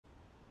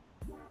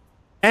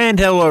And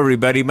hello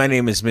everybody, my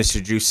name is Mr.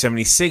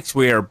 Juice76.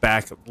 We are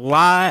back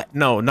live,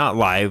 no, not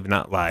live,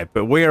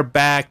 but we are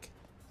back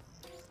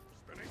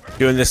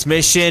doing this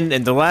mission.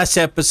 In the last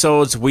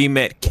episodes, we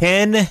met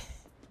Ken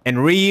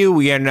and Ryu.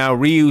 We are now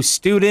Ryu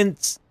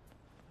students.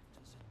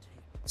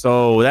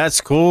 So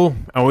that's cool.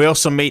 And we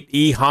also met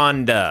E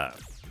Honda.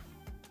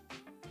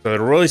 So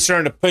they're really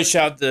starting to push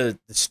out the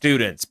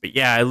students. But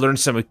yeah, I learned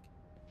some of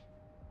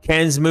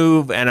Ken's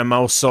move, and I'm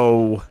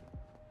also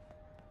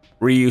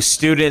Ryu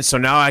student, so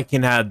now I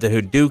can have the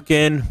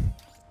Hadouken.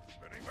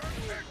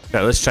 Okay,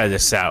 let's try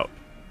this out.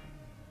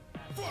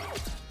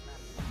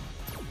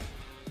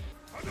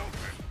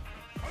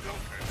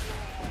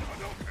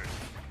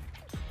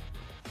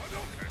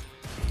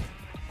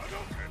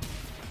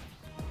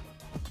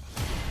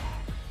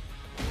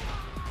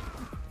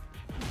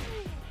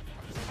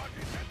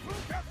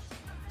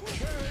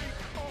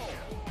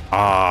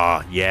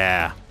 Ah,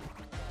 yeah.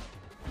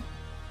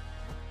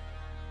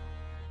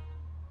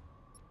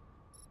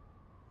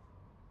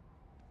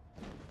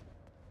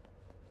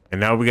 And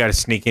now we gotta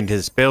sneak into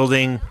this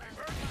building.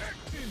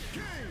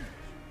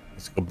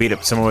 Let's go beat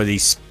up some more of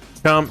these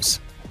chumps.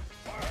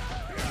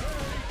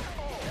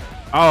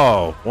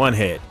 Oh, one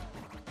hit.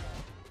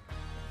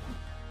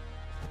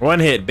 One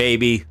hit,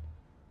 baby.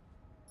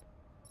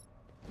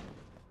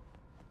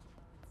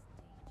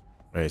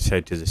 Alright, let's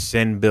head to the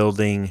Sin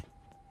building.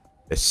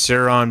 The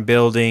Suron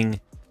building.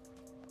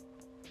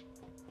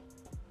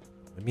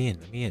 Let me in.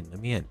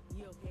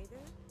 You okay there?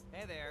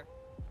 Hey there.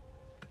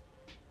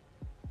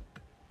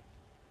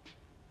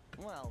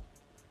 Well.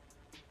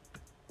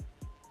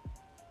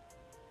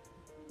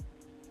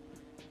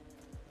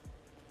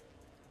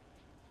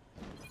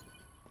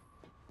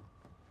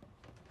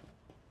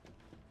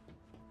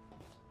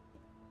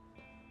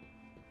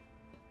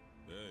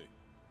 Hey.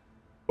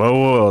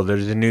 Whoa,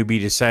 there's a newbie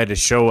decided to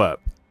show up.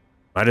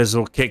 Might as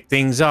well kick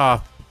things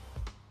off.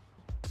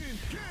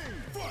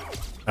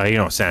 Oh, you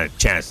don't stand a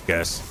chance,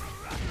 Gus.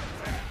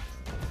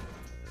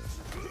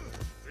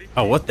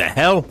 Oh, what the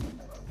hell?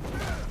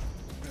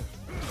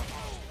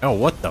 Oh,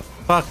 what the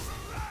fuck?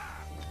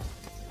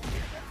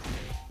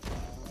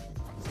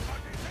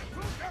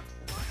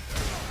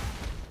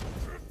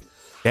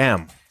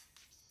 Damn.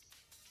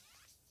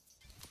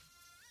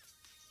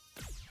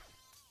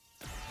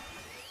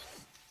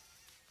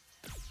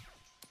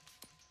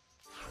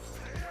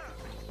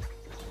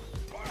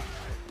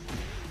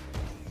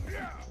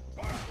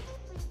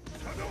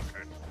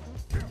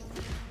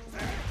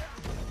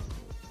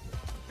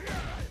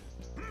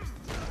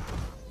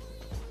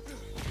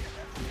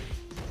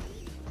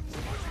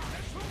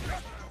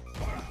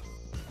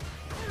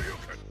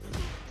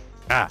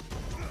 Ah.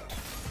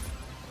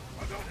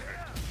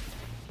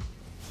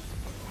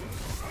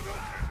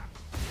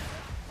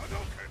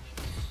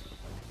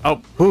 Oh,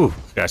 whew.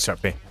 Gotta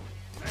start me.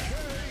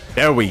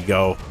 There we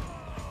go.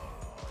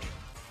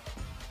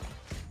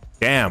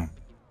 Damn.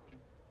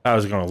 I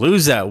was gonna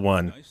lose that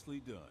one. Nicely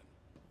done.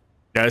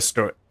 Gotta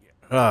start.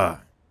 You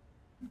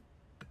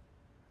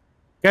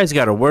guys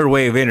got a weird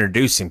way of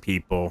introducing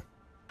people.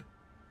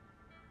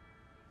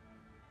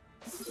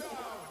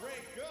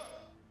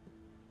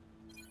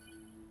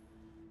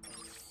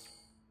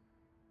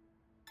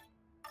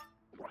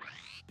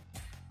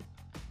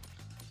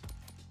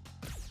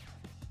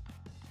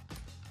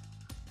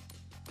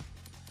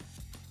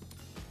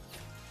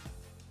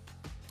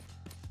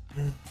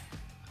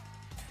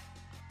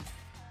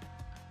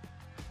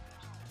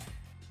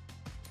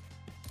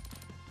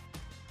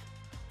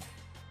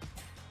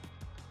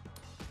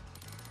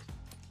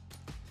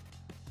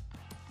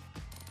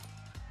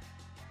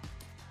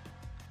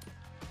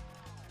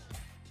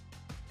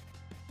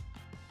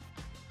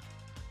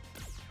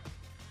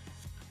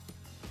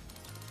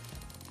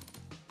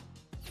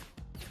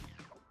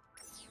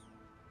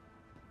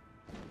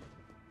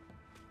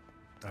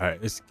 All right,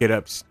 let's get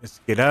up. Let's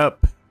get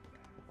up.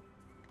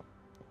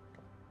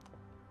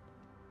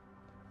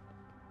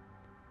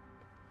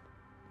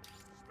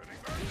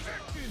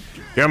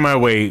 You're in my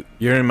way.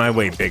 You're in my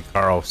way, Big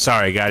Carl.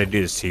 Sorry, I gotta do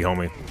this to you,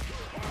 homie.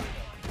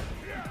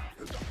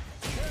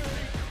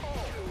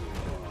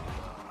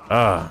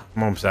 I'm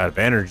almost out of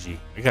energy.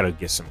 I gotta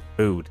get some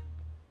food.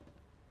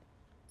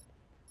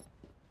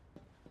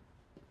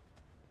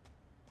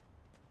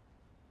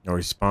 No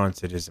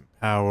response. It isn't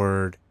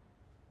powered.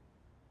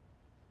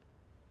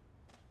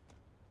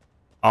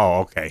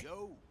 Oh, okay.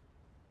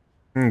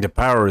 The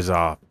power is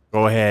off.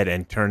 Go ahead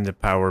and turn the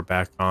power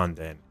back on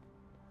then.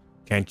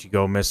 Can't you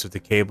go mess with the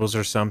cables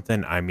or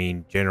something? I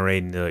mean,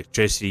 generating the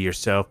electricity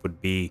yourself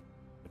would be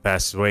the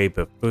fastest way,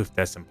 but poof,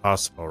 that's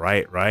impossible,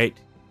 right? Right?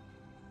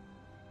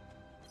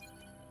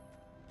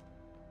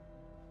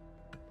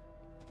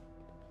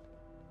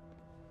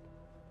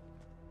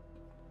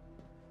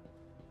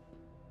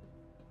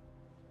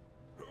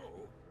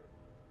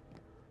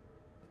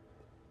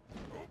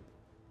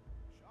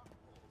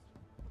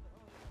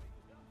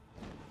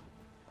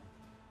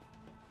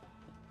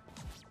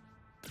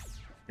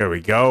 There we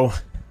go.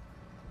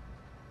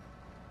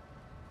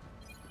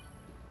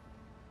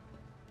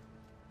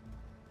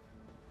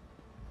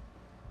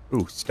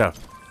 Ooh,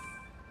 stuff.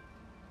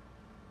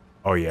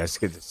 Oh yeah, let's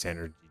get this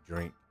energy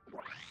drink.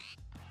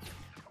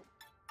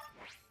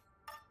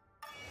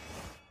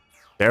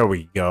 There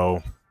we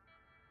go.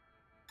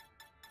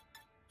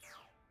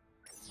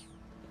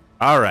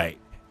 All right.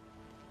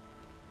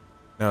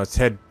 Now let's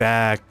head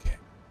back.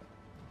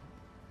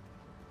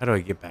 How do I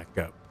get back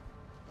up?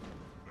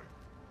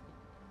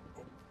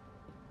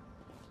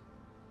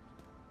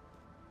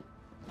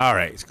 All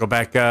right, let's go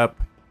back up.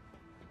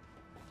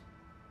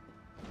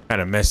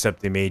 Kind of messed up.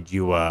 They made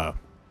you go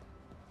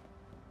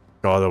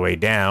all the way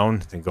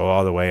down, then go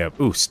all the way up.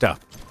 Ooh, stuff.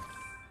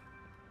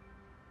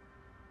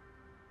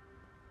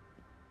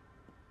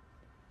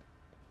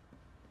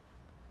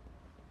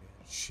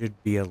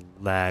 Should be a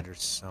ladder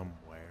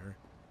somewhere.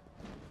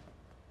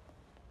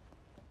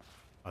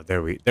 Oh,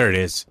 there it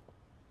is.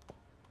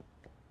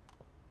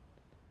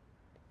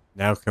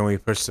 Now can we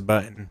push the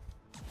button?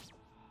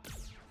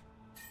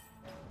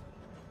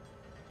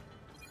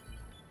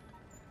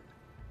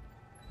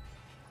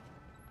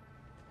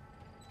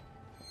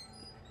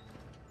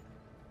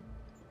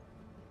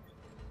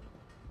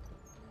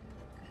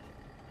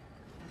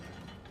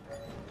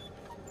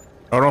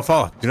 Oh, don't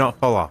fall off. Do not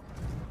fall off.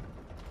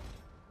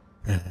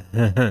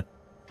 That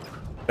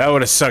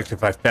would have sucked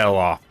if I fell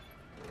off.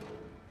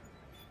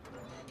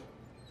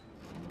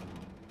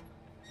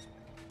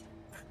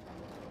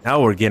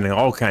 Now we're getting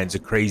all kinds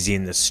of crazy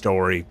in this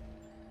story.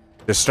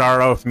 To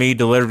start off with me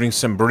delivering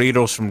some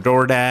burritos from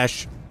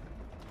DoorDash.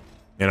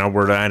 You know,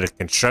 we're at a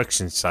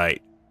construction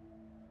site.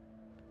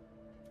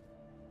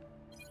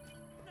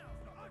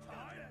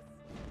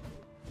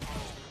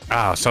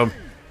 Ah, so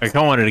I kind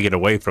of wanted to get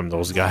away from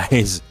those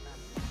guys.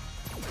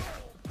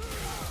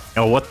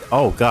 Oh, what?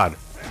 Oh, God.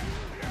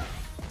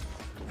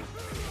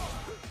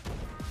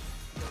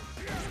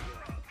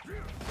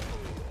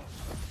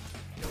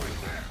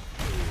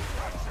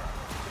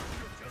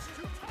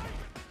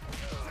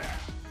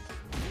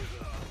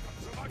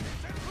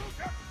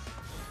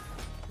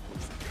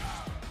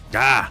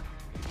 Ah!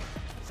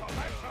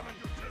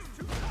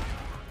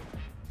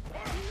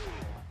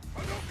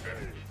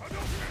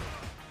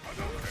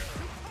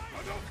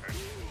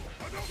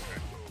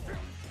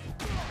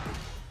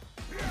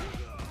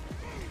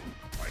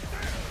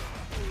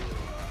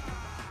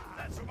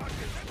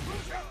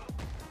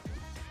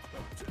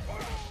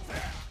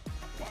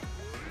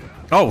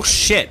 Oh,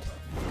 shit!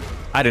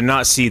 I did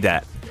not see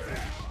that.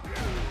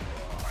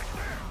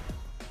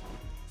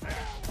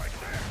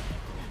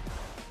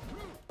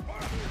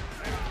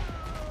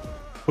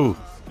 Ooh.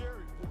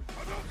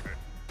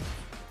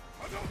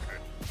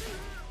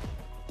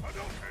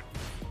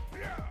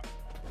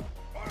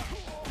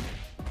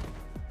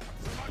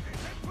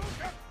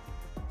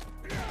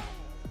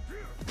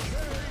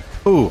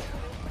 Ooh.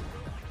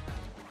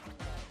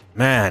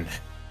 Man.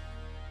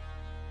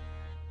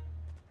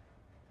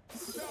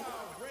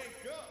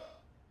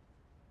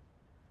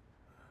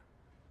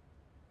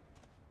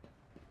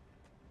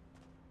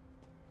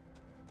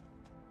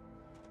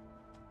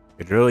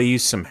 Could really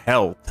use some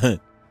help. Is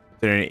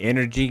there any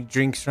energy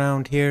drinks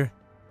around here?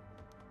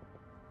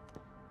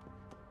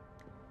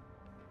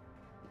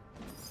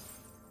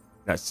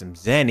 Got some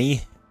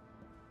Zenny.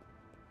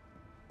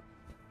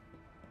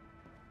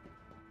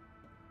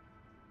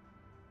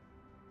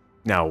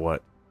 Now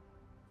what?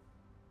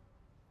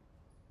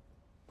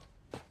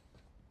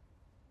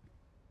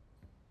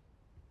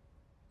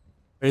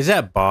 Is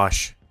that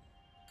Bosch?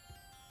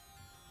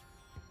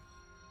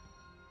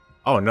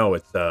 Oh no,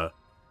 it's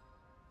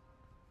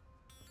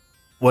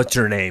what's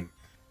her name?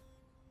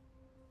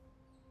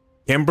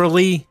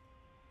 Kimberly?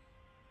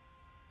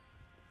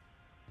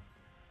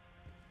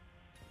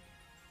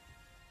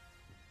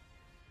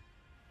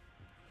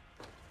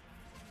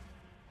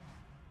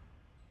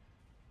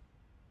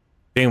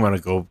 I think I'm gonna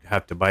go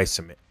have to find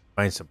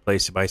some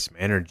place to buy some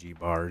energy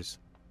bars.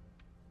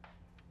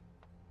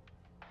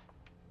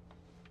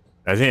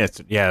 I think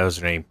that's, yeah, that was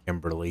her name,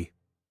 Kimberly.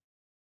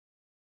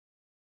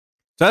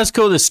 So that's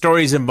cool. The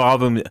stories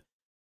involving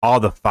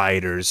all the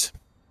fighters.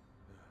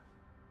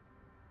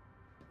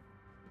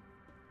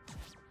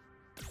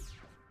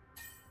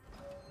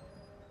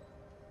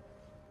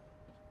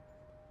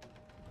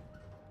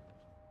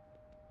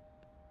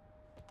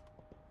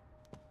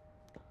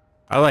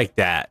 I like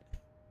that.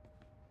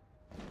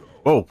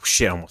 Oh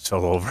shit! I almost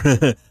fell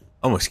over.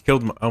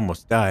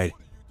 Almost died.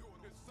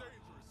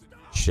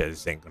 Shit,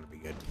 this ain't gonna be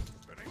good.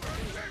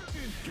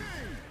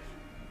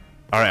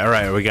 All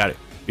right, we got it.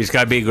 You just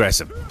gotta be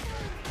aggressive.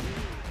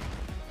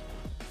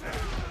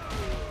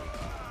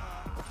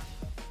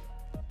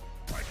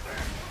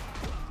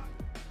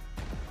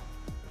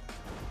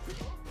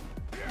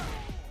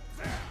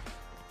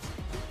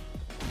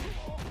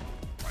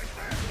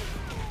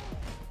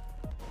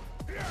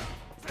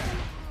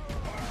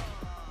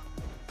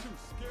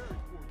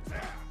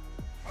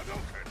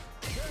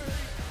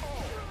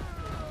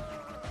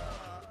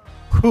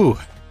 Whew.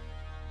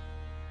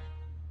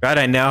 God,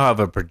 I now have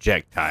a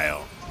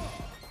projectile.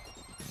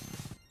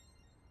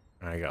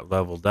 I got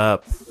leveled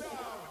up.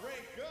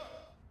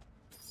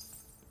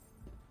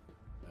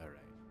 Alright.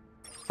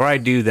 Before I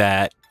do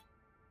that,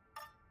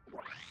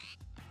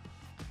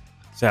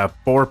 So I have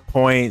 4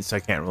 points. I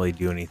can't really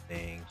do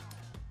anything.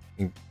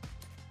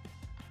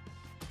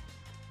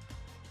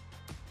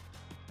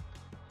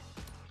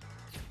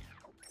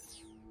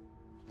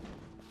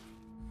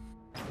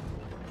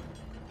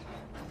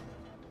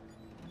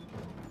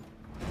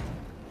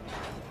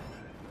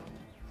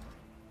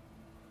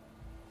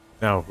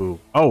 Now who?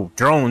 Oh,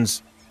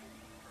 drones.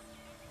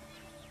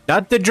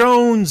 Not the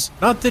drones.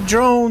 Not the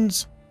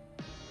drones.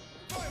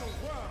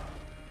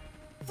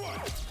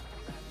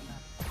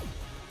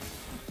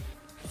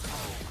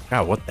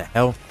 God, what the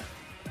hell?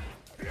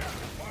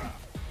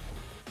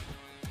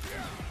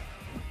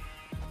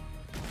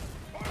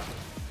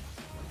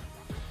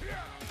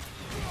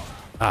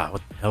 Ah,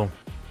 what the hell?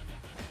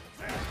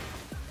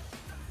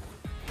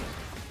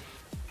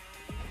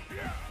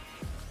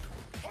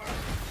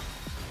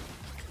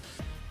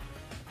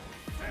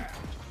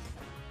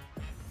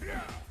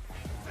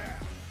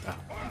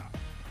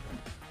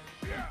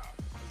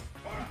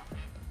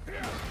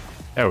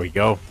 There we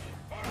go.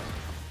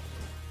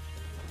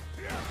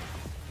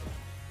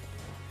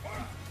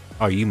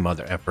 Oh, you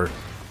mother effer.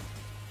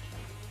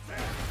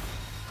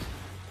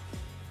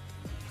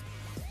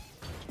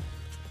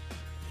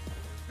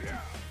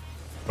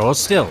 Hold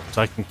still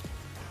so I can.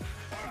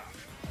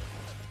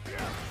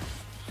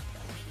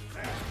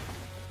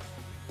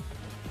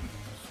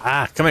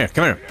 Ah, come here,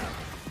 come here.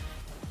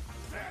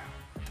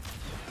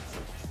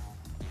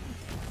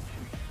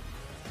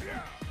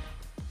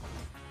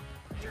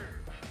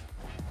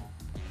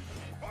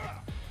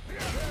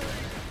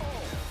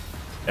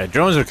 Yeah,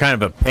 drones are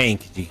kind of a pain.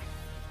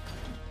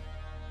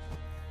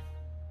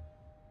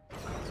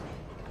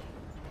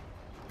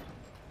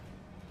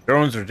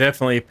 Drones are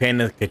definitely a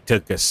pain in the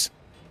katukas.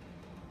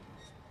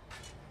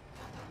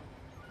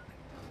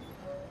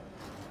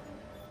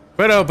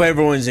 But I hope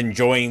everyone's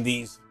enjoying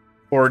these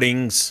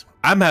recordings.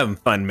 I'm having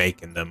fun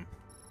making them.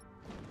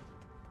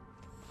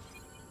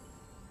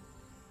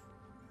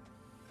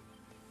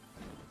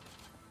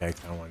 I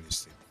kind of want to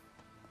see.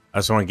 I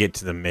just want to get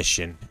to the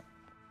mission.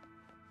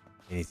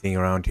 Anything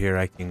around here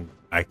I can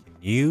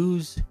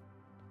use?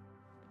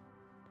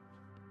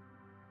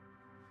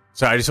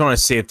 So I just want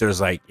to see if there's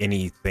like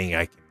anything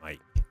I can like,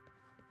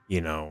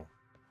 you know.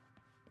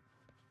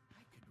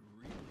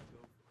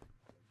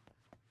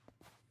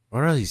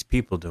 What are these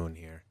people doing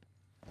here?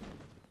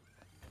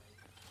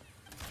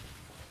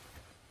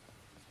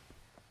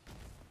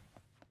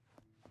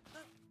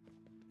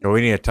 Oh,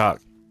 we need to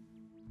talk.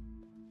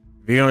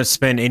 If you're going to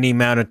spend any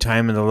amount of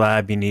time in the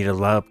lab, you need a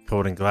lab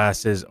coat and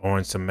glasses, or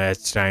in some mad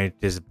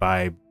scientist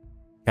by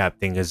cap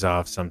things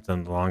off,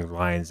 something along the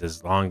lines,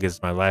 as long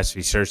as my last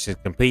research is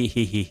complete,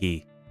 hee hee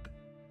hee.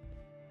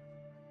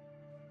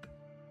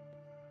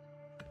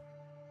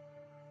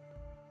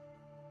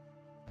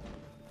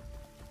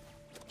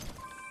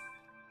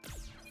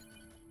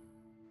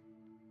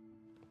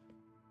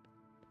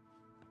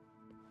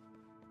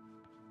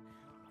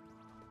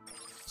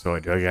 So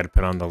do I gotta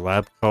put on the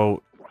lab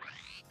coat?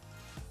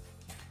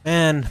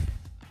 Man.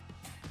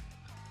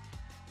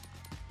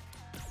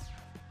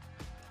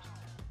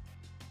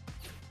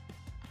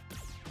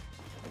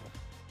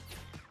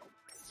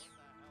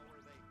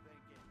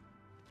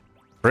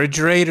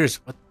 Refrigerators?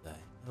 What the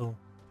hell?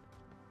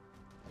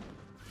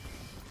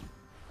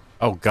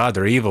 Oh god,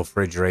 they're evil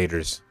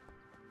refrigerators.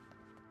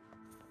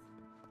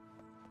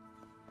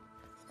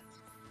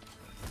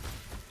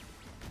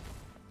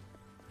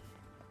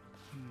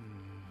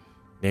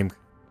 Name.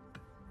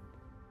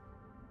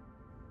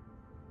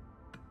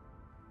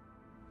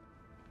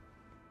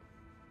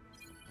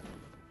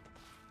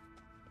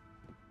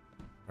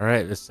 All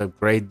right, let's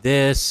upgrade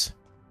this.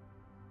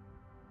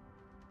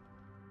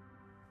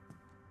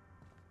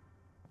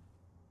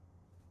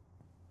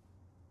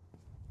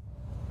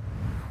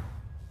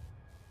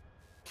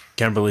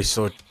 Kimberly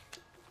so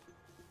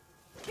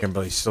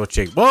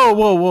chick. Whoa,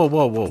 whoa, whoa,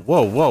 whoa, whoa,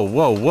 whoa, whoa,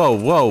 whoa, whoa,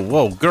 whoa,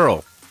 whoa,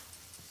 girl.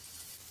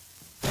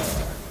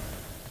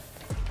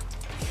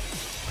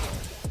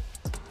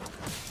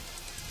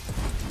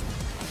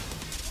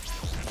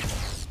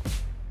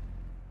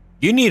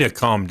 You need to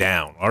calm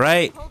down, all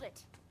right? Hold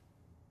it.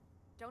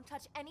 Don't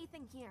touch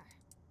anything here.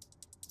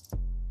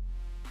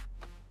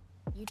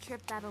 You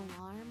trip that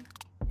alarm,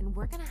 and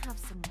we're gonna have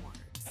some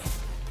words.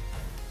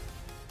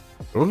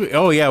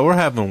 Oh yeah, we're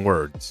having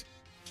words.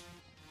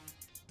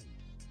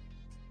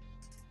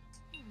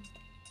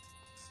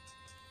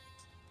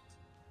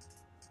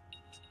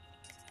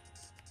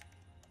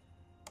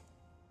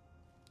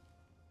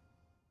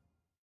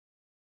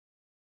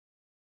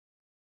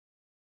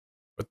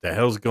 What the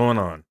hell's going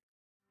on?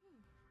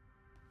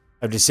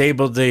 I've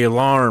disabled the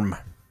alarm.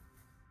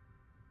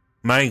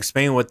 Might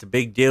explain what the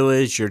big deal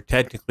is. You're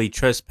technically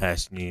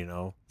trespassing, you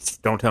know.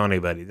 Don't tell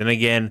anybody. Then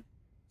again,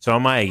 so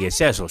am I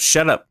guess. Yeah, so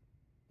shut up.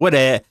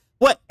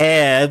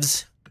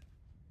 Whatevs?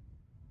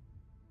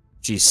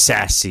 She's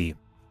sassy. If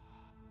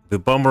we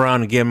bum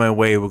around and get in my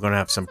way, we're gonna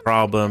have some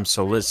problems.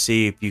 So let's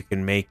see if you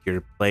can make your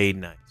play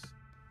nice.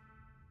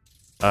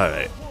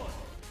 Alright.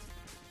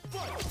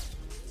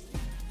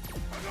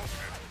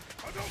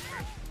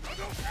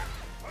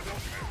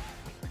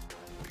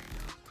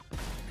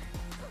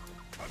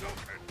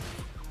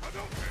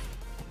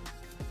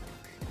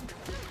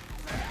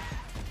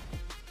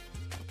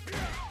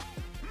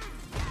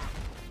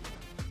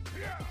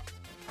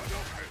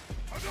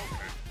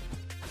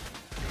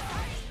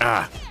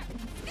 Ah.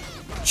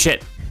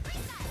 Shit.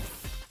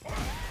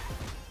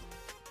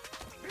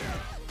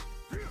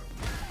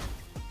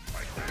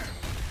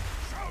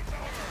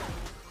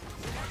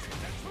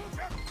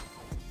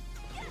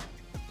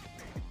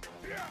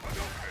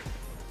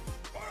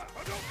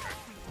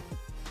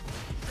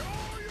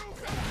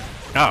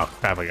 Oh,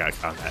 crap, I got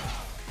caught that.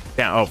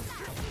 Yeah, oh.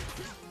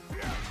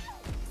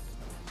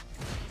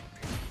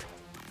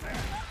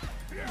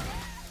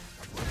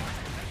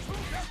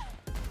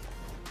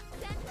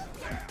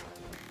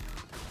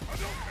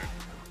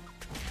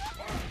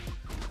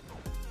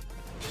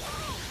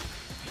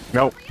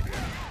 Nope.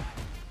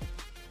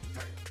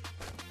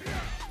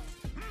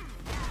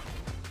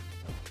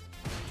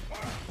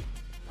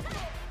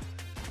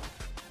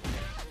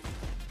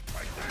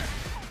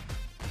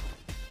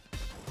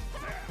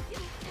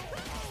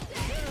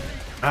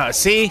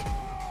 See?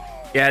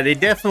 Yeah, they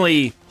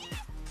definitely...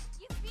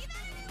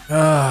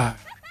 that's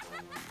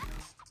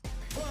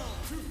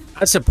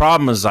the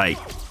problem is like,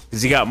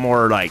 because he got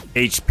more like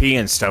HP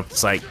and stuff.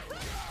 It's like,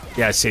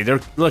 yeah, see, they're,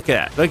 look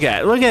at that, look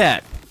at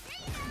that.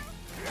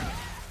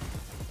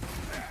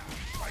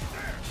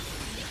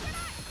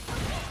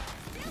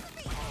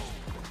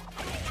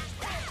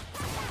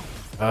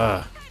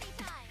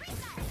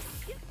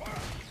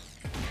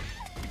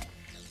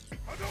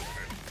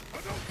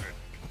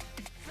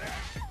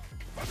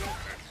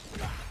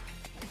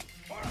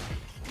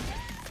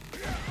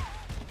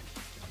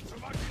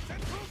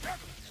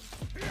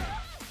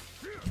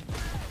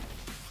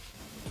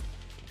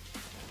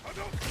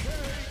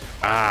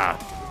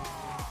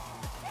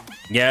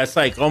 Yeah, it's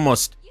like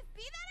almost.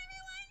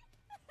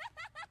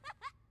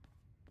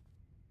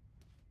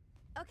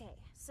 Okay,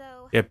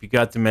 so Yep, you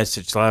got the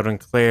message loud and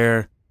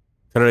clear.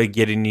 Clearly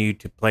getting you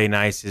to play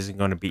nice isn't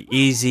going to be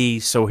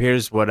easy, so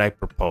here's what I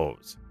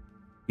propose.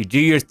 You do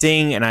your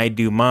thing and I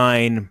do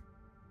mine.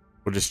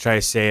 We'll just try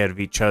to stay out of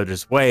each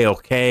other's way,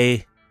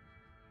 okay?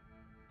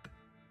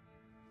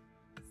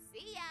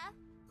 see ya.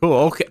 Cool,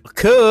 okay,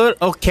 cool,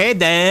 okay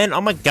then.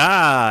 Oh my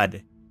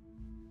god.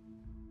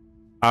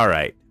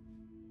 Alright.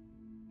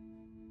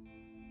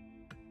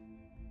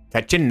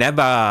 Catch you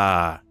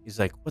never. He's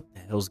like, what the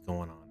hell's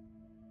going on?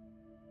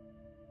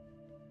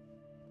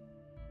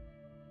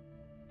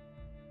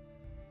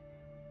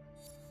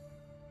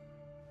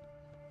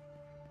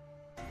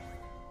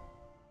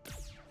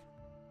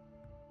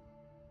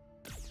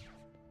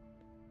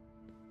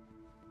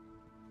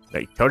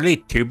 Like, totally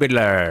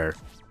tubular.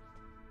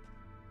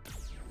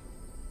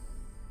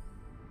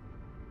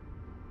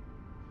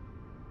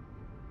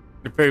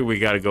 I figure we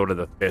gotta go to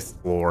the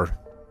 5th floor.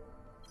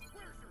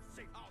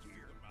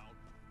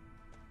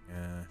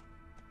 Yeah.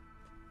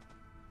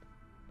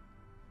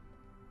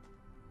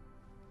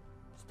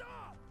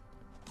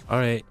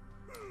 Alright.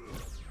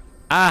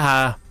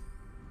 Aha.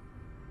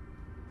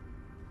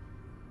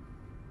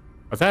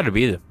 I thought it'd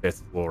be the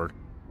 5th floor.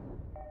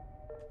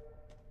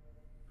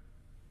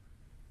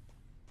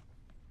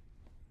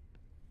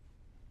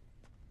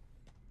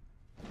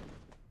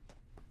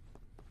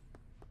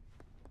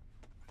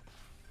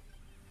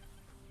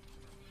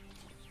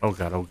 Oh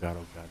god, oh god,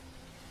 oh god.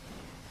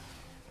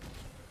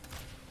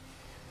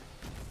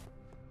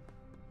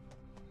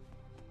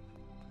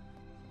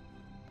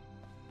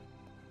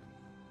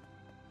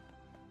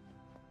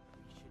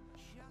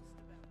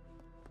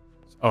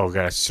 Oh,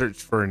 gotta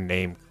search for a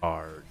name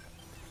card.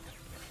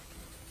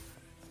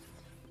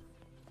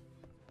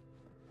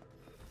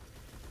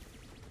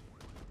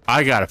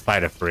 I gotta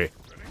fight it for it.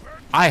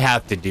 I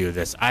have to do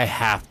this. I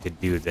have to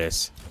do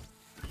this.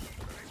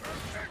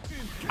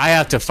 I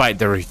have to fight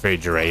the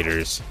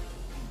refrigerators.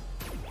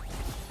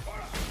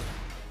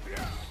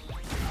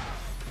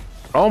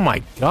 Oh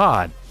my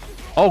god.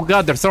 Oh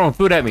god, they're throwing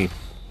food at me.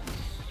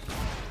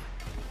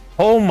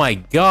 Oh my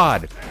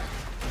god.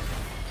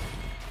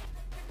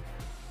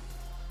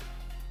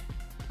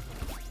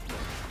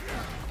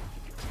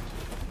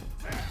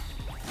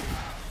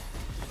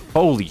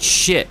 Holy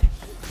shit.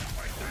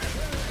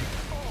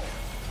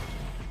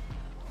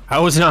 I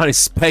was not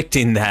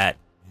expecting that.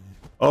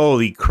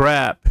 Holy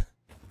crap.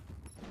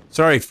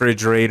 Sorry,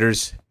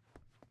 refrigerators.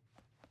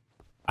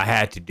 I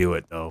had to do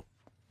it, though.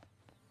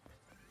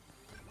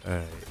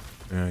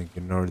 Alright,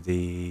 ignore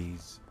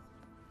these.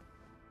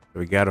 So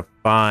we gotta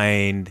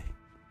find...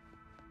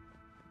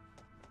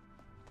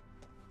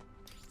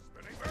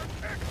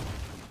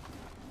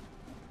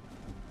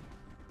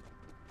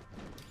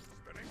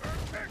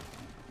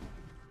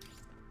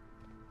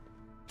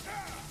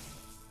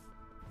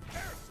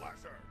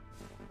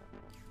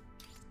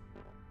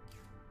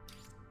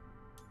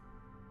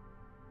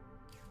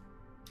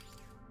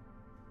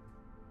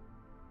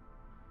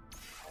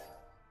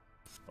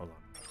 Hold on.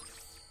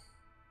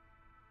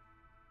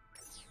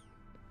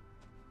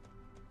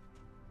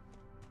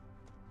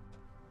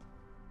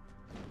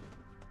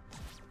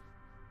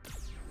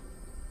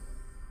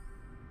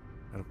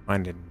 Gotta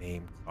find a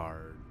name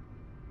card.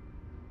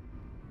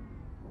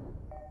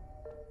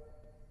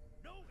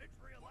 No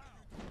entry allowed.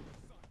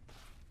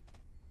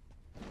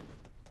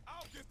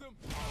 I'll get them.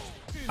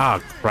 Ah,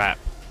 crap.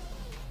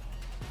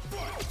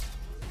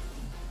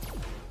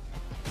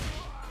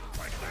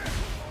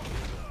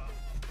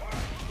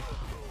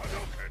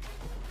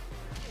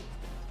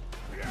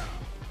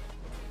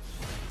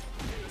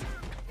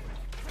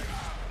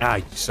 Ah,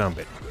 you son of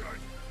a...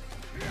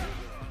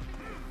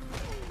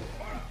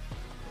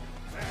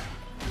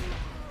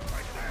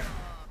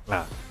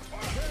 Ah.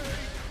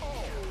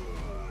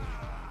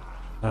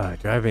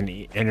 Do I have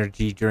any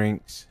energy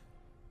drinks?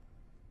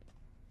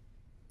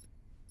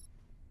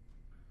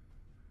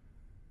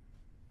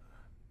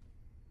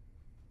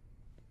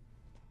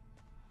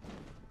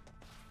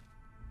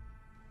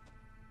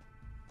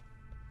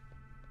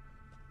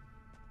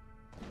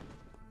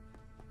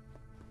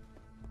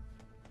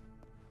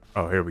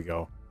 Oh, here we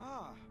go.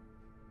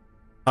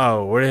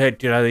 Oh, where the heck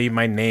did I leave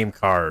my name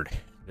card?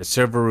 The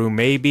server room,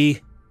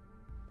 maybe?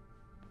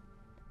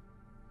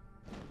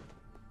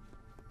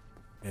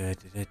 Da,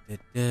 da, da,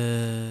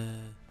 da.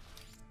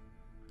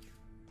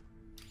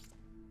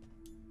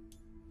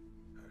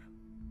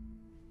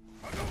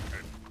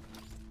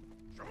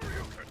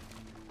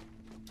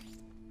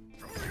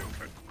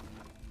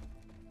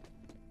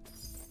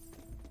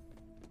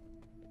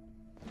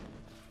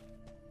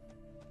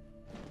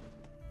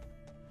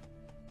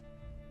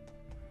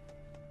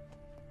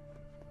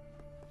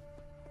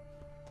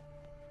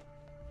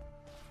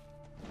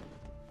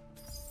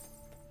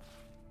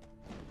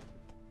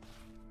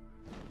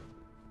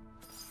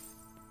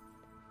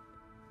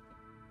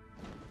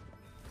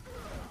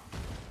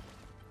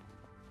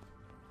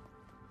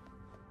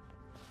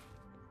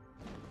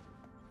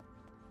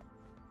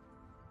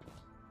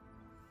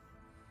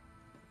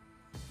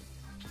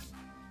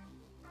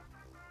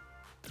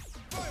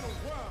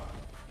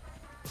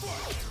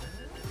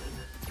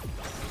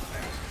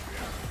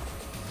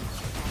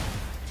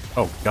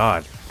 Oh,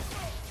 God.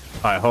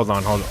 All right, hold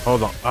on.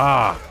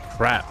 Ah,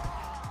 crap.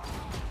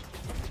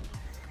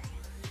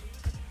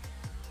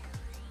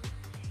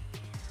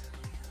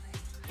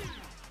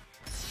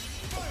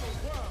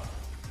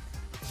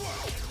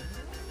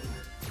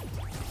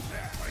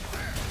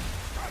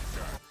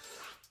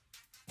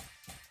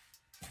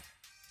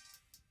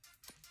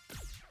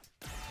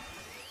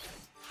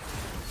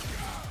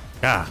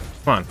 Ah,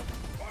 come on.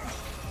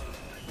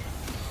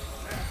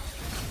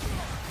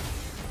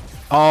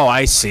 Oh,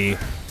 I see.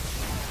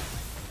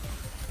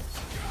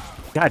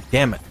 God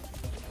damn it.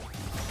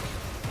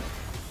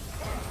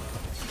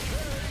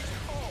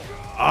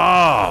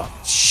 Oh,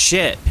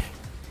 shit.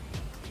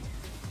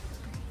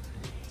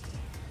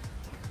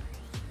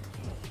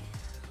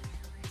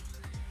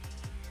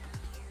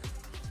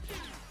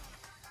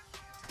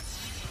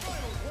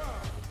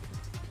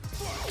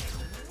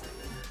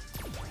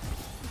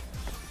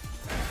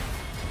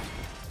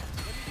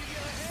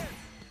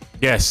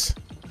 Yes.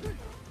 We're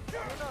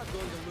not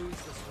going to lose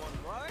this one,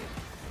 right?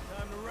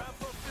 Time to wrap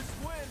up this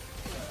win.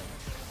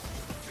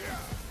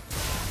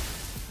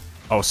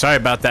 Oh, sorry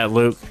about that,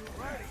 Luke.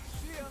 Righty,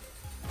 see ya.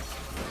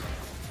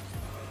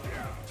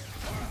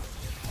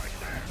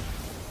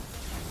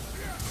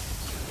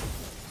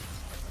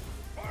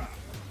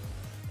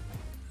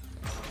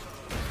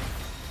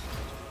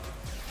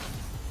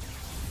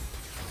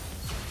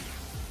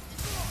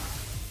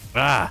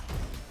 Ah.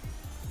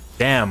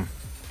 Damn.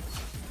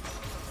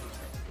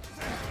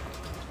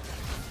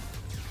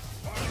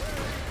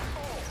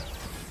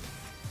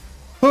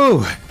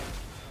 Whew.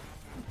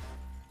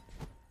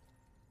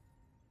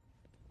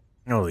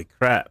 Holy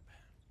crap.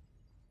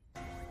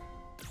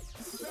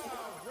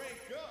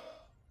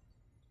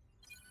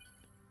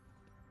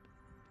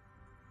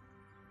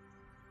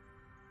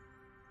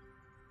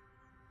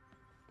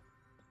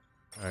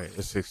 All right,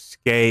 let's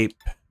escape.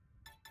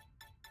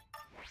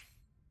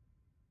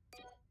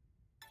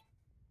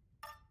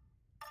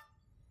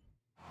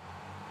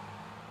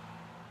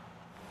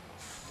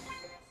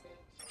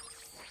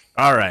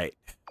 All right.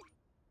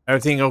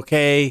 Everything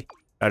okay?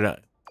 All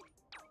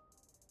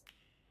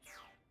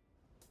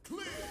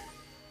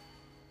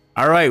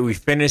right, we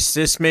finished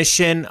this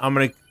mission. I'm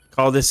going to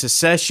call this a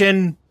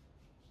session.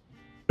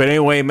 But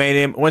anyway,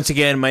 once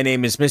again, my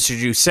name is Mr.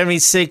 Juice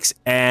 76,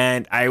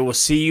 and I will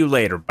see you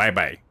later.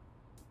 Bye-bye.